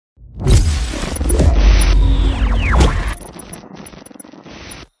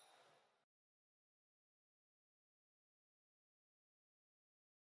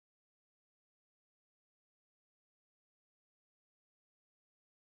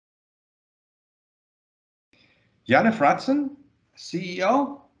Janiv Ratson,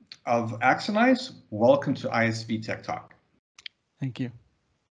 CEO of Axonize. Welcome to ISV Tech Talk. Thank you.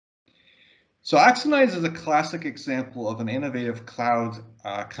 So Axonize is a classic example of an innovative cloud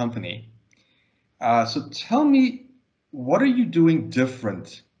company. So tell me, what are you doing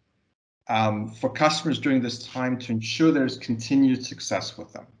different for customers during this time to ensure there's continued success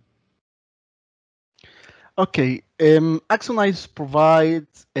with them? Okay, Axonize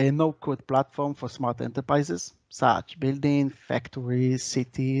provides a no-code platform for smart enterprises, such building, factories,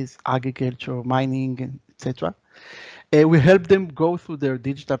 cities, agriculture, mining, etc. We help them go through their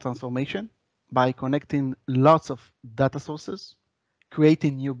digital transformation by connecting lots of data sources,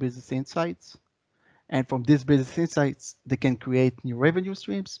 creating new business insights, and from these business insights, they can create new revenue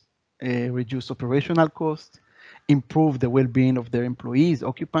streams, reduce operational costs, improve the well-being of their employees,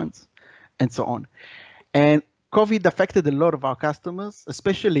 occupants, and so on. And COVID affected a lot of our customers,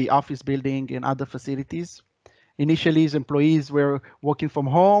 especially office building and other facilities. Initially, employees were working from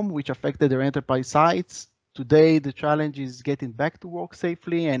home, which affected their enterprise sites. Today, the challenge is getting back to work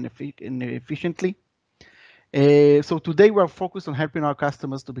safely and efficiently. So today, we are focused on helping our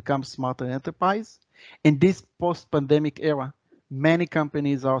customers to become smarter enterprise. In this post-pandemic era, many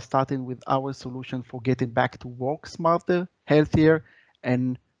companies are starting with our solution for getting back to work smarter, healthier,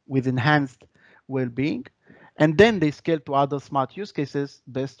 and with enhanced well-being. And then they scale to other smart use cases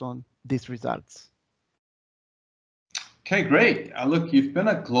based on these results. Okay, great. Look, you've been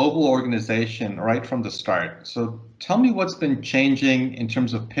a global organization right from the start. So tell me what's been changing in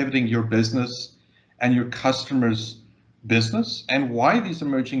terms of pivoting your business and your customers' business, and why these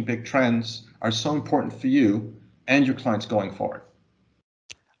emerging big trends are so important for you and your clients going forward.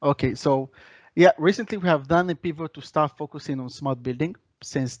 Okay, so yeah, recently we have done a pivot to start focusing on smart building,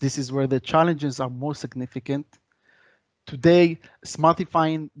 since this is where the challenges are more significant. Today,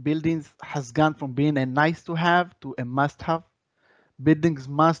 smartifying buildings has gone from being a nice to have to a must have. Buildings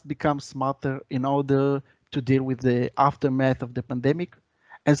must become smarter in order to deal with the aftermath of the pandemic,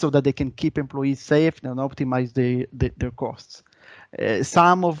 and so that they can keep employees safe and optimize their costs.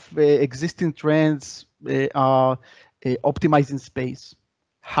 Some of existing trends are optimizing space,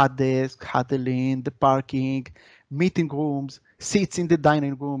 hot desk, hot lane, the parking, meeting rooms, seats in the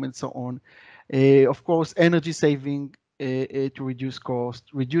dining room, and so on. Of course, energy saving to reduce cost,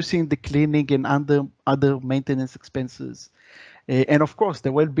 reducing the cleaning and other maintenance expenses, and of course,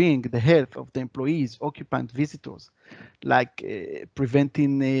 the well-being, the health of the employees, occupants, visitors, like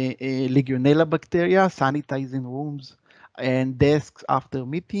preventing Legionella bacteria, sanitizing rooms and desks after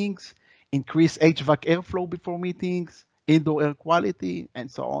meetings, increase HVAC airflow before meetings, indoor air quality,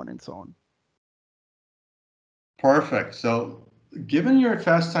 and so on and so on. Perfect. So given your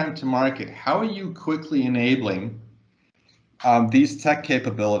fast time to market, how are you quickly enabling these tech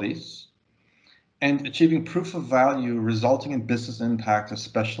capabilities and achieving proof of value resulting in business impact,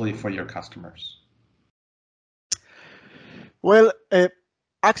 especially for your customers? Well,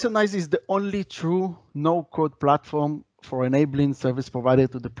 Axonize is the only true no-code platform for enabling service providers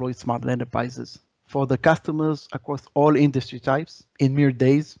to deploy smart enterprises for the customers across all industry types in mere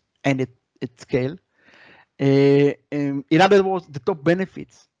days and at scale. In other words, the top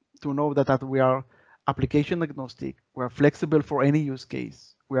benefits to know that we are application agnostic, we are flexible for any use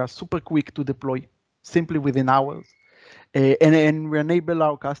case, we are super quick to deploy, simply within hours, and we enable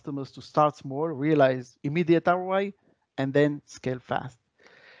our customers to start small, realize immediate ROI, and then scale fast.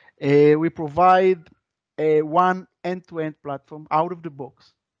 We provide one end-to-end platform out of the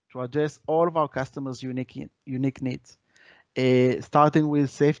box to address all of our customers' unique needs, starting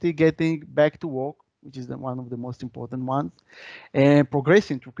with safety, getting back to work, which is one of the most important ones, and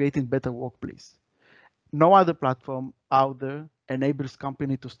progressing to creating better workplace. No other platform out there enables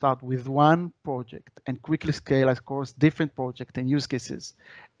company to start with one project and quickly scale across different projects and use cases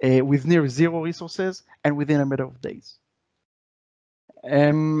with near zero resources and within a matter of days.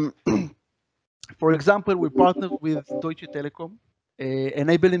 For example, we partnered with Deutsche Telekom,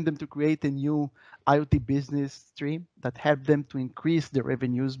 enabling them to create a new IoT business stream that helped them to increase their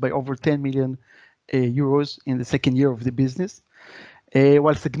revenues by over 10 million euros in the second year of the business,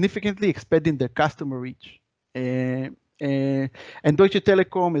 while significantly expanding their customer reach. And Deutsche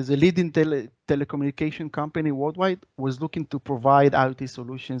Telekom, as a leading telecommunication company worldwide, was looking to provide IoT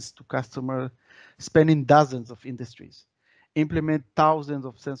solutions to customers spanning dozens of industries, implement thousands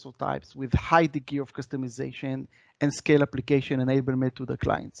of sensor types with high degree of customization and scale application enablement to the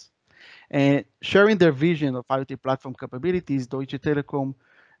clients. And sharing their vision of IoT platform capabilities, Deutsche Telekom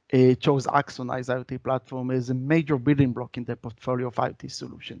chose Axonize IoT platform as a major building block in their portfolio of IoT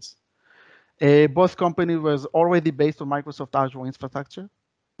solutions. Both companies was already based on Microsoft Azure infrastructure,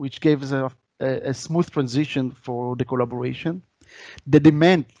 which gave us a smooth transition for the collaboration. The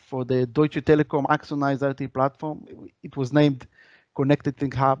demand for the Deutsche Telekom Axonize IoT platform, it was named Connected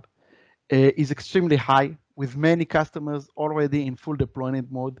Think Hub, is extremely high, with many customers already in full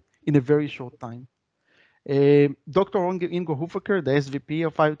deployment mode in a very short time. Dr. Ingo Hufeker, the SVP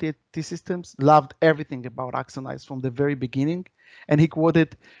of IoT systems, loved everything about Axonize from the very beginning, and he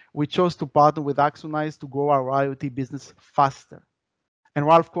quoted, "We chose to partner with Axonize to grow our IoT business faster." And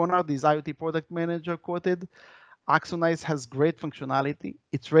Ralph Conrad, his IoT product manager, quoted, "Axonize has great functionality.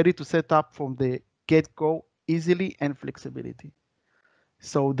 It's ready to set up from the get-go easily and flexibility."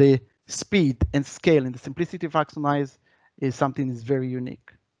 So the speed and scale and the simplicity of Axonize is something that's very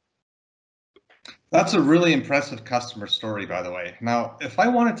unique. That's a really impressive customer story, by the way. Now, if I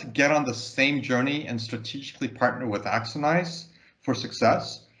wanted to get on the same journey and strategically partner with Axonize for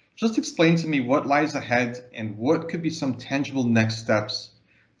success, just explain to me what lies ahead and what could be some tangible next steps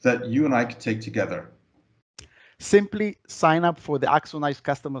that you and I could take together. Simply sign up for the Axonize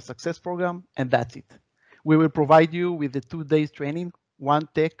Customer Success Program, and that's it. We will provide you with the 2 days training, one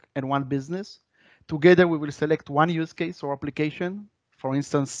tech and one business. Together, we will select one use case or application, for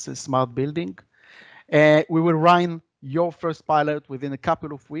instance, smart building. We will run your first pilot within a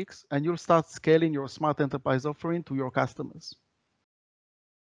couple of weeks, and you'll start scaling your smart enterprise offering to your customers.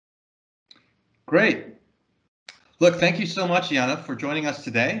 Great. Look, thank you so much, Janiv, for joining us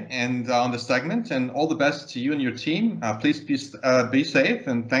today and on this segment, and all the best to you and your team. Please be safe,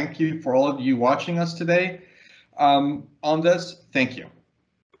 and thank you for all of you watching us today on this. Thank you.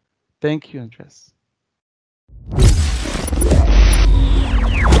 Thank you, Andres.